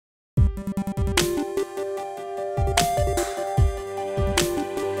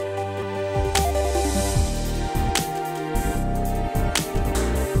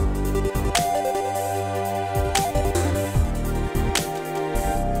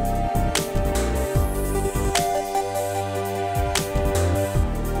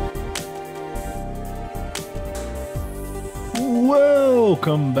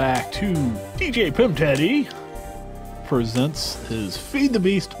Welcome back to Djpimpdaddy presents his Feed the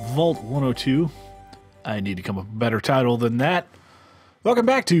Beast Vault 102. I need to come up with a better title than that. Welcome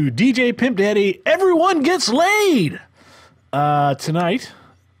back to Djpimpdaddy. Everyone gets laid. Tonight,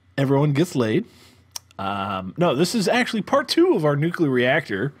 everyone gets laid. No, this is actually part 2 of our nuclear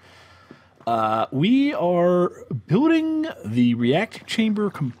reactor. We are building the reactor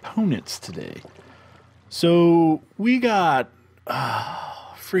chamber components today. So we got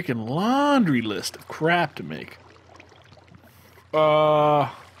freaking laundry list of crap to make.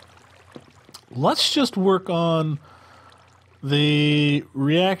 Let's just work on the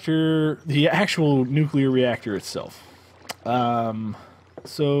reactor, the actual nuclear reactor itself.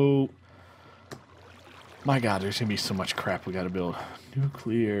 So, my God, there's gonna be so much crap we gotta build.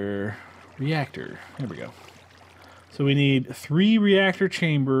 Nuclear reactor. There we go. So we need 3 reactor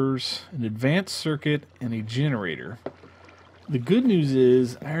chambers, an advanced circuit, and a generator. The good news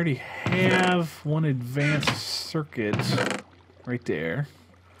is I already have one advanced circuit right there.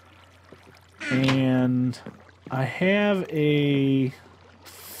 And I have a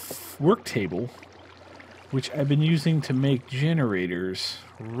work table, which I've been using to make generators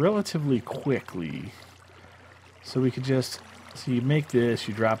relatively quickly. So we could just, so you make this,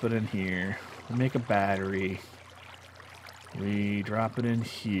 you drop it in here, we make a battery, we drop it in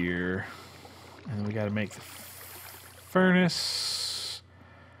here, and then we got to make the furnace,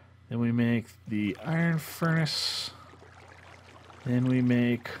 then we make the iron furnace, then we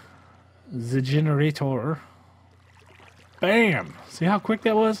make the generator. Bam! See how quick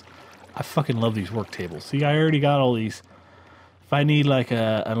that was? I fucking love these work tables. See, I already got all these. If I need like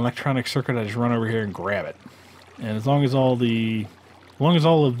an electronic circuit, I just run over here and grab it. And as long as all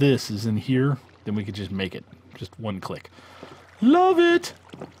of this is in here, then we could just make it. Just one click. Love it!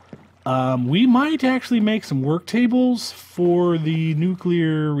 We might actually make some work tables for the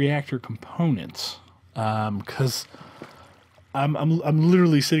nuclear reactor components. Because I'm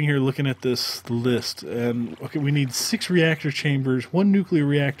literally sitting here looking at this list, and okay, we need 6 reactor chambers, 1 nuclear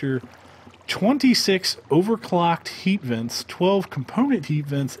reactor, 26 overclocked heat vents, 12 component heat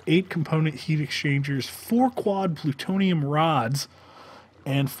vents, 8 component heat exchangers, 4 quad plutonium rods,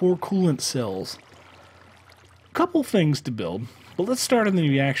 and 4 coolant cells. Couple things to build, but let's start on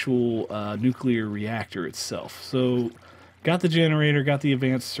the actual nuclear reactor itself. So, got the generator, got the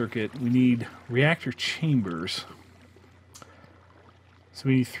advanced circuit. We need reactor chambers. So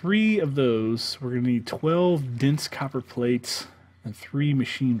we need 3 of those. We're going to need 12 dense copper plates and 3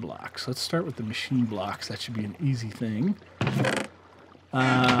 machine blocks. Let's start with the machine blocks. That should be an easy thing.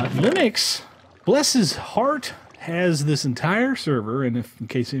 Linux, bless his heart, has this entire server, and if in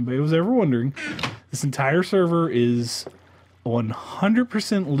case anybody was ever wondering, this entire server is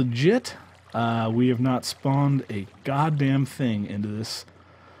 100% legit. We have not spawned a goddamn thing into this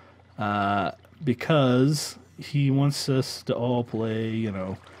because he wants us to all play, you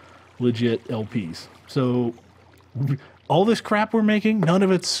know, legit LPs. So all this crap we're making, none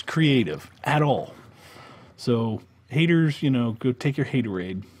of it's creative at all. So haters, you know, go take your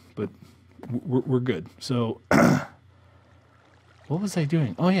haterade, but we're good. So what was I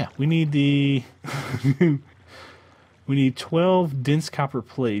doing? Oh yeah, we need the we need 12 dense copper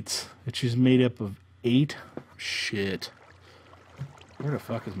plates, which is made up of 8. Shit. Where the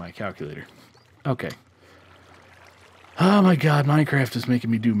fuck is my calculator? Okay. Oh my God, Minecraft is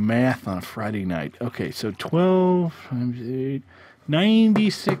making me do math on a Friday night. Okay, so 12 times 8,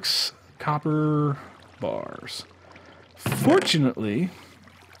 96 copper bars. Fortunately,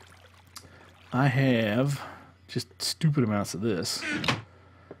 I have just stupid amounts of this.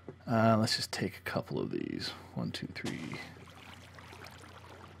 Let's just take a couple of these. 1, 2, 3.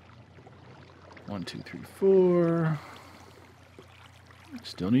 1, 2, 3, 4.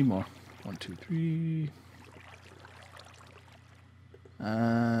 Still need more. 1, 2, 3.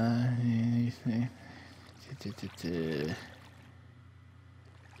 I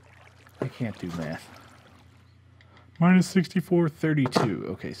can't do math. Minus 64, 32.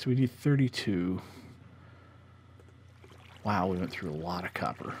 Okay, so we need 32. Wow, we went through a lot of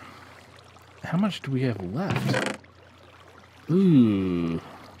copper. How much do we have left? Ooh,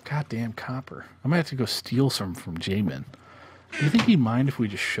 goddamn copper. I might have to go steal some from J-Man. Do you think he'd mind if we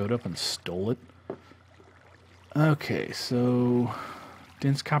just showed up and stole it? Okay, so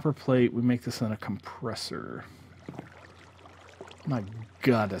dense copper plate, we make this on a compressor. My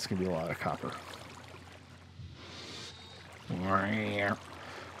God, that's going to be a lot of copper.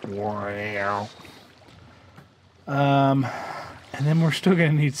 And then we're still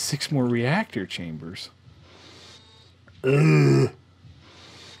going to need 6 more reactor chambers. Ugh.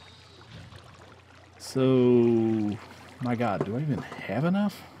 So My God, do I even have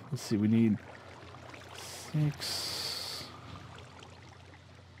enough? Let's see, we need 6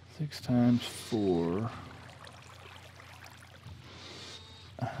 times 4.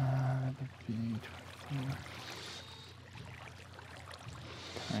 That would be 24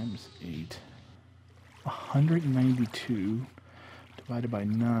 times 8. 192 divided by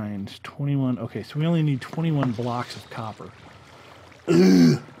 9 is 21. Okay, so we only need 21 blocks of copper.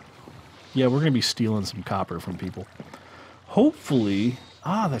 Ugh. Yeah, we're going to be stealing some copper from people. Hopefully...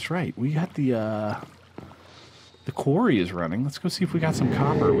 Ah, that's right. We got the quarry is running. Let's go see if we got some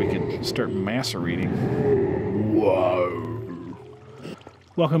copper we can start macerating. Whoa.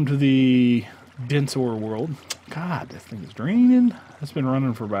 Welcome to the dense ore world. God, this thing is draining. It's been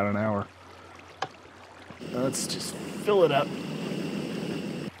running for about an hour. Let's just fill it up.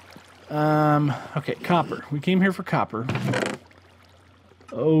 Okay, copper. We came here for copper.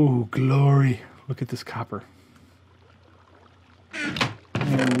 Oh, glory. Look at this copper.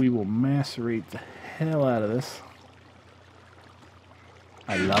 And we will macerate the hell out of this.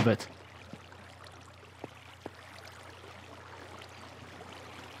 I love it.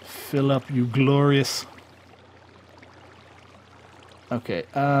 Fill up, you glorious. Okay,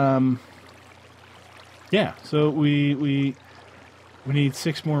 yeah, so we need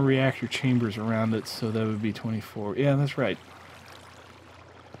 6 more reactor chambers around it, so that would be 24. Yeah, that's right.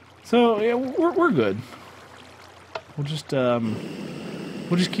 So, yeah, we're good. We'll just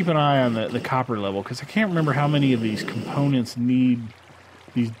keep an eye on the copper level, because I can't remember how many of these components need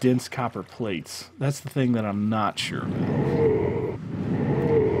these dense copper plates. That's the thing that I'm not sure about.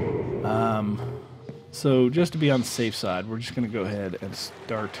 So just to be on the safe side, we're just going to go ahead and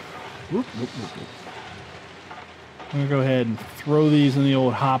start. I'm going to go ahead and throw these in the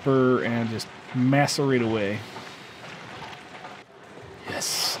old hopper and just macerate away.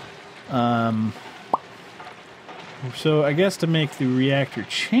 Yes. So I guess to make the reactor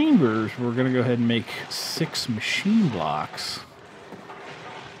chambers, we're going to go ahead and make 6 machine blocks,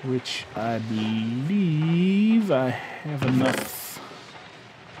 which I believe I have enough.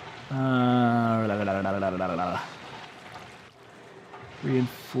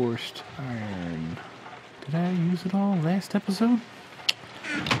 Reinforced iron. Did I use it all last episode?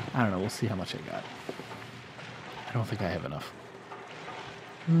 I don't know. We'll see how much I got. I don't think I have enough.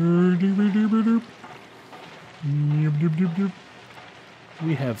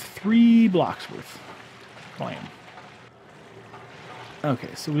 We have 3 blocks worth. Blam.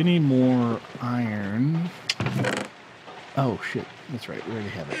 Okay, so we need more iron. Oh, shit. That's right. We already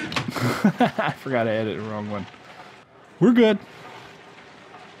have it. I forgot I added the wrong one. We're good.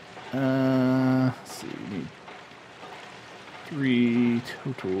 Let's see. We need 3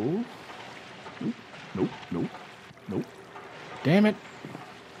 total. Nope. Damn it.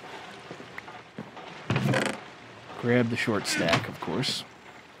 Grab the short stack, of course.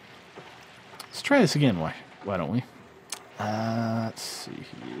 Let's try this again. Why don't we? Let's see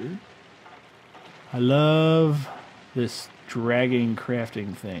here. I love this dragging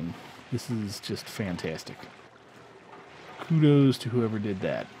crafting thing. This is just fantastic. Kudos to whoever did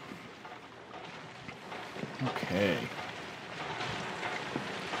that. Okay.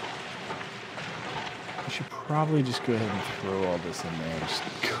 I should probably just go ahead and throw all this in there. Just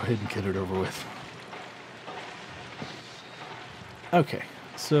go ahead and get it over with. Okay,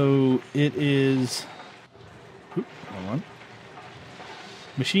 so it is... Oop, hold on.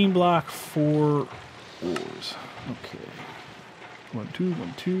 Machine block 4 ores. Okay. 1, 2,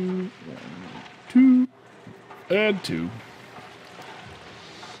 1, 2, 1, 2. Add 2.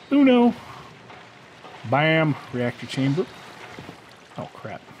 Uno. Bam. Reactor chamber. Oh,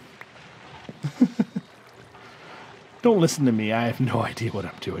 crap. Don't listen to me. I have no idea what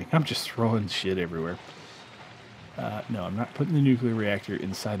I'm doing. I'm just throwing shit everywhere. No, I'm not putting the nuclear reactor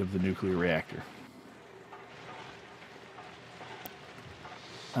inside of the nuclear reactor.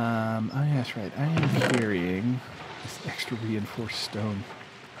 Oh, yeah, that's right. I am carrying this extra reinforced stone.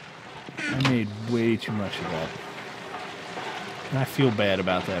 I made way too much of that. And I feel bad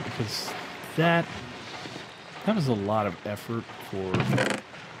about that because that was a lot of effort for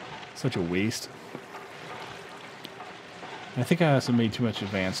such a waste. I think I also made too much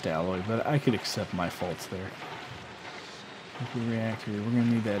advanced alloy, but I could accept my faults there. Nuclear reactor, we're going to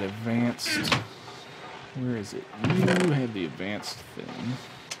need that advanced... Where is it? You have the advanced thing.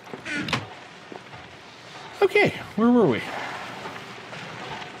 Okay, where were we?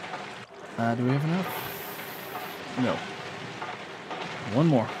 Do we have enough? No. One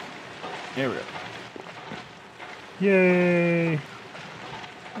more. There we go. Yay!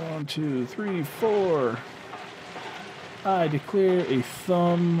 1, 2, 3, 4. I declare a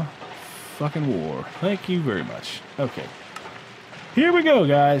thumb fucking war. Thank you very much. Okay. Here we go,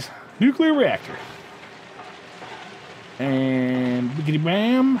 guys. Nuclear reactor. And biggity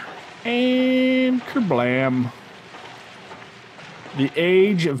bam. And kerblam. The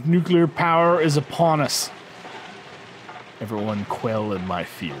age of nuclear power is upon us. Everyone quell in my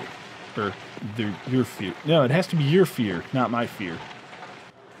fear. Or your fear. No, it has to be your fear, not my fear.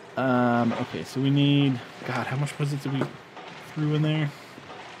 Okay, so we need... God, how much was it that we threw in there?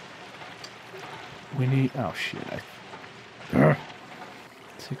 We need... Oh, shit.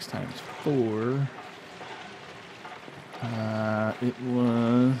 6 times 4. It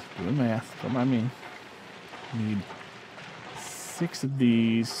was... Doing math. Don't mind me. We need 6 of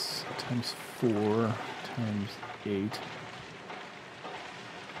these times 4 times 8.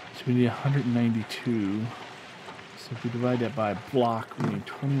 So we need 192. So if we divide that by block, we need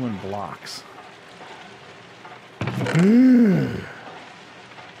 21 blocks.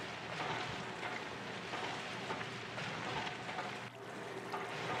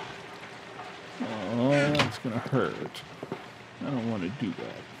 Oh, that's gonna hurt. I don't want to do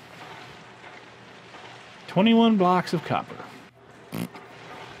that. 21 blocks of copper.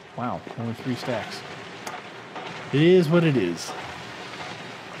 Wow, only 3 stacks. It is what it is.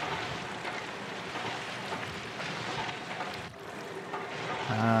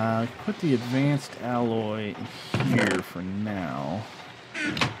 Put the advanced alloy here for now.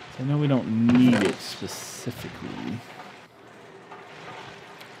 I know we don't need it specifically.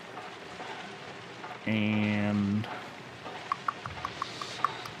 And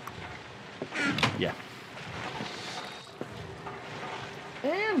yeah.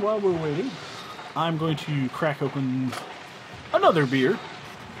 And while we're waiting, I'm going to crack open another beer.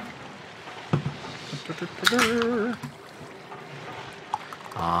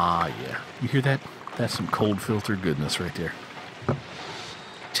 Ah, yeah. You hear that? That's some cold filtered goodness right there.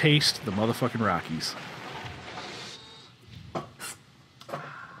 Taste the motherfucking Rockies.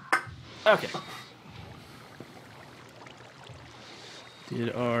 Okay.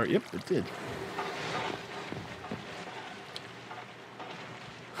 Did our... Yep, it did.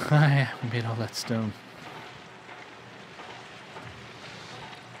 Yeah, we made all that stone.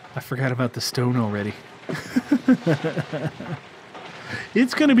 I forgot about the stone already.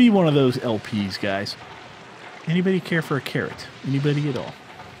 It's going to be one of those LPs, guys. Anybody care for a carrot? Anybody at all?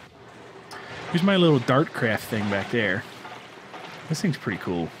 Here's my little Dartcraft thing back there. This thing's pretty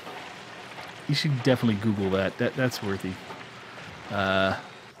cool. You should definitely Google that. That's worthy. And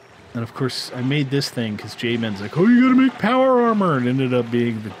of course, I made this thing because J-Man's like, oh, you gotta make power armor. And it ended up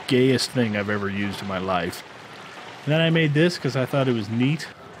being the gayest thing I've ever used in my life. And then I made this because I thought it was neat.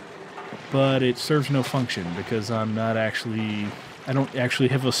 But it serves no function because I'm not actually... I don't actually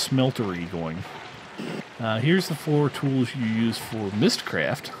have a smeltery going. Here's the 4 tools you use for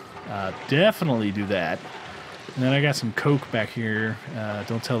Mistcraft. Definitely do that. And then I got some coke back here.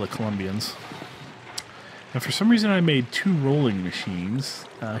 Don't tell the Colombians. And for some reason I made 2 rolling machines.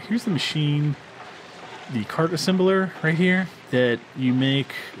 Here's the machine, the cart assembler right here, that you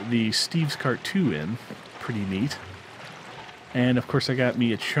make the Steve's Cart 2 in. Pretty neat. And of course I got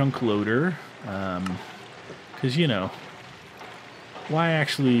me a chunk loader. Because, you know, why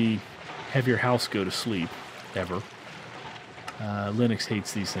actually have your house go to sleep, ever? Linux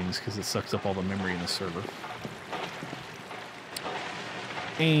hates these things because it sucks up all the memory in the server.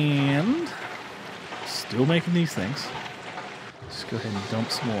 And still making these things. Just go ahead and dump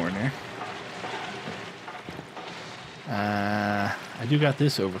some more in there. I do got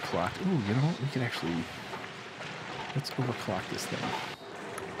this overclocked. Ooh, you know what? We could actually... Let's overclock this thing.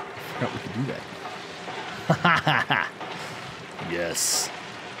 I forgot we could do that. Yes.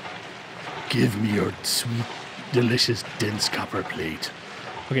 Give me your sweet, delicious, dense copper plate.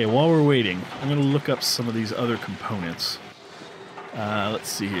 Okay, while we're waiting, I'm going to look up some of these other components. Let's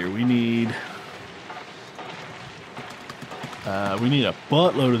see here. We need a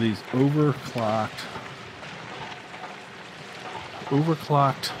buttload of these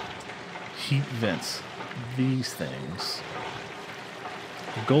overclocked heat vents. These things.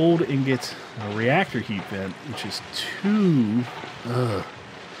 A gold ingot, a reactor heat vent, which is 2.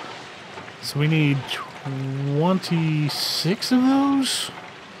 So we need 26 of those,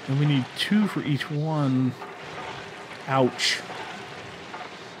 and we need 2 for each one. Ouch.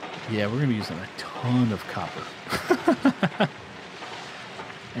 Yeah, we're going to be using a ton of copper.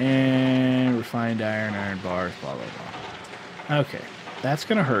 And refined iron bars, blah, blah, blah. Okay, that's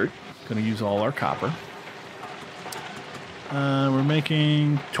going to hurt. Going to use all our copper. We're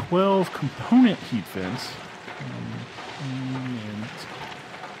making 12 component heat vents. And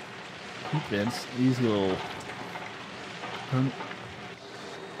heat vents, these little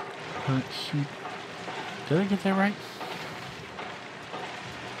component heat. Did I get that right?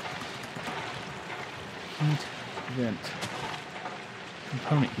 Heat vent.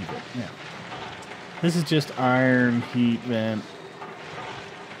 Component heat vent, yeah. This is just iron heat vent.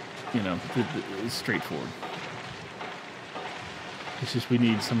 You know, it's straightforward. It's just we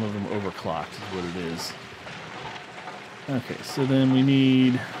need some of them overclocked is what it is. Okay, so then we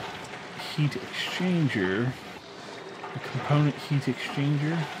need heat exchanger. A component heat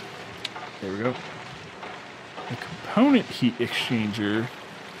exchanger. There we go. A component heat exchanger.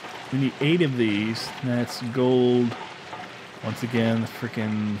 We need 8 of these. That's gold. Once again, the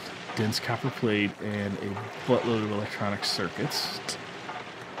freaking dense copper plate and a buttload of electronic circuits,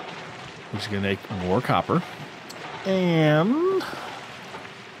 which is going to make more copper. And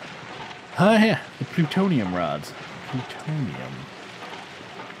oh yeah, the plutonium rods. Plutonium.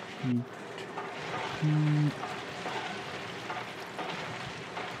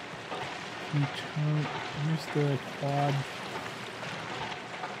 Where's the quad?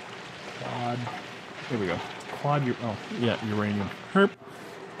 There we go. Oh, yeah, uranium. Herp.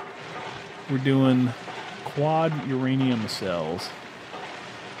 We're doing quad uranium cells,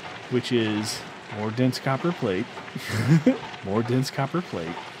 which is more dense copper plate, more dense copper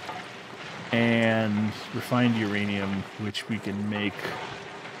plate, and refined uranium, which we can make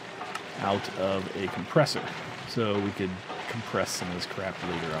out of a compressor. So we could compress some of this crap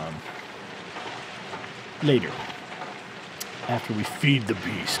later on. Later. After we feed the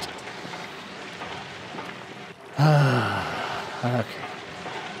beast. Okay.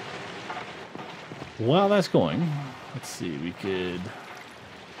 While that's going, let's see, we could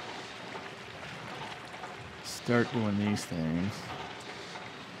start doing these things.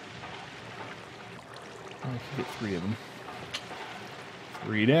 I could get 3 of them.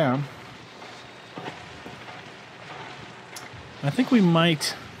 3 down. I think we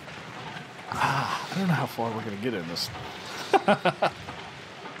might... I don't know how far we're going to get in this.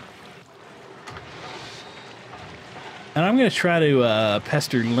 And I'm going to try to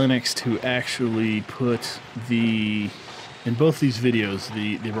pester Linux to actually put in both these videos,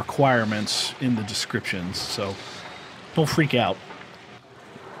 the requirements in the descriptions. So don't freak out.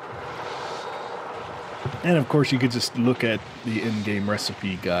 And of course, you could just look at the in-game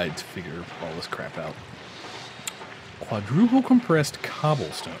recipe guide to figure all this crap out. Quadruple compressed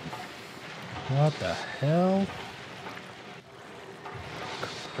cobblestone. What the hell?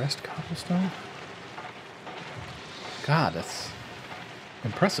 Compressed cobblestone? God, that's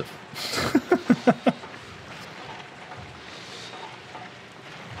impressive.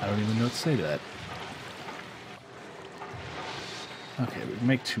 I don't even know what to say to that. Okay, we can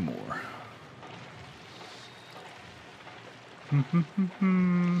make 2 more.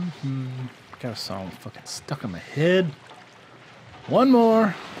 Got a song fucking stuck in my head. 1 more,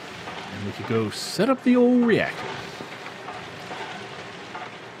 and we could go set up the old reactor.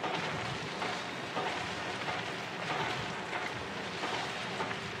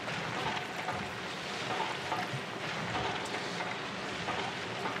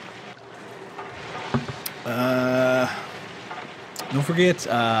 Don't forget,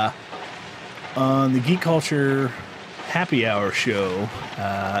 on the Geek Culture Happy Hour show,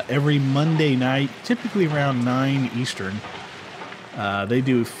 every Monday night, typically around 9 Eastern, they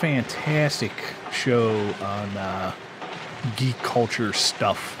do a fantastic show on geek culture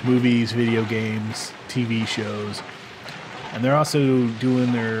stuff, movies, video games, TV shows. And they're also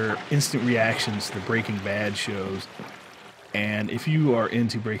doing their instant reactions to the Breaking Bad shows. And if you are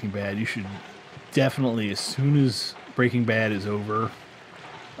into Breaking Bad, you should definitely, as soon as Breaking Bad is over,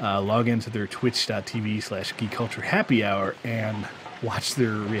 log into their twitch.tv/geekculturehappyhour and watch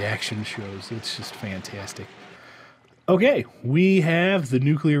their reaction shows. It's just fantastic. Okay, we have the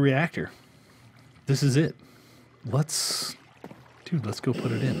nuclear reactor. This is it. Let's go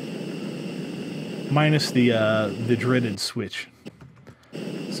put it in. Minus the dreaded switch.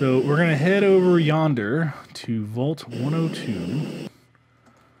 So we're going to head over yonder to Vault 102.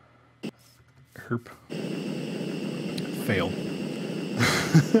 Herp. Fail.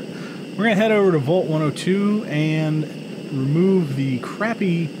 We're going to head over to Vault 102 and remove the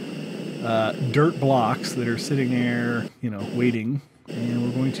crappy dirt blocks that are sitting there, waiting. And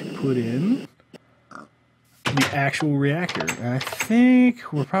we're going to put in the actual reactor. And I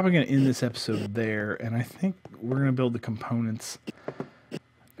think we're probably going to end this episode there. And I think we're going to build the components.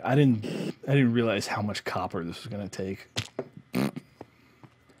 I didn't realize how much copper this was going to take.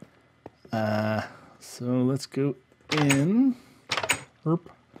 So let's go in.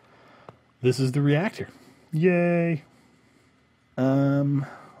 Herp. This is the reactor. Yay.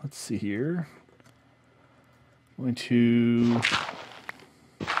 Let's see here. I'm going to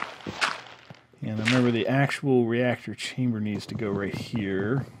And remember, the actual reactor chamber needs to go right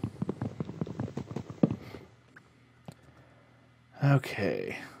here.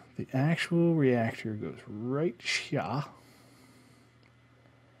 Okay, the actual reactor goes right here.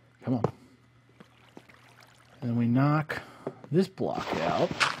 Come on. And we knock this block out.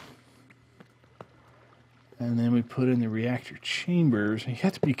 And then we put in the reactor chambers. And you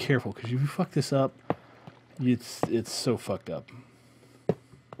have to be careful, because if you fuck this up, it's so fucked up.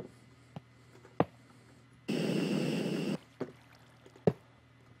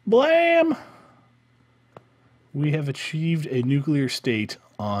 Blam! We have achieved a nuclear state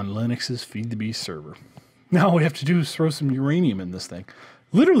on Linux's Feed the Beast server. Now all we have to do is throw some uranium in this thing.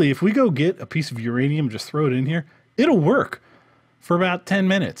 Literally, if we go get a piece of uranium, just throw it in here, it'll work for about 10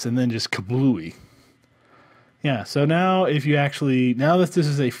 minutes and then just kablooey. Yeah, so now if you actually, now that this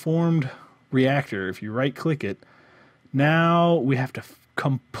is a formed reactor, if you right-click it, now we have to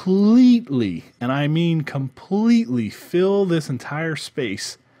completely, and I mean completely, fill this entire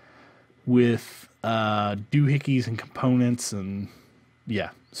space with doohickeys and components, and yeah.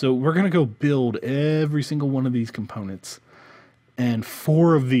 So we're going to go build every single one of these components, and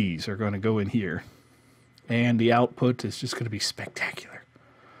 4 of these are going to go in here, and the output is just going to be spectacular.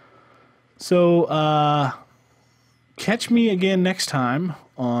 So catch me again next time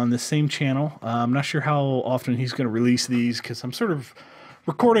on the same channel. I'm not sure how often he's going to release these, because I'm sort of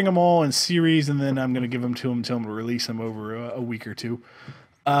recording them all in series, and then I'm going to give them to him, tell him to release them over a week or two.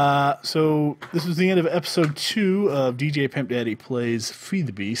 So this was the end of episode 2 of Djpimpdaddy Plays Feed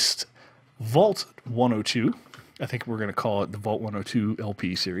the Beast Vault 102. I think we're going to call it the Vault 102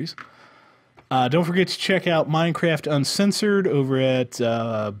 LP series. Don't forget to check out Minecraft Uncensored over at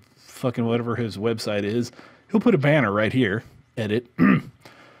fucking whatever his website is. He'll put a banner right here. Edit.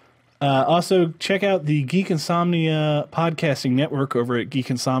 Also, check out the Geek Insomnia podcasting network over at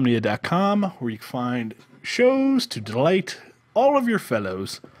geekinsomnia.com, where you can find shows to delight all of your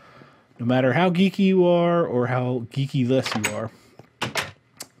fellows, no matter how geeky you are or how geeky-less you are.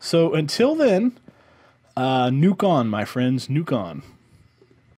 So until then, nuke on, my friends, nuke on.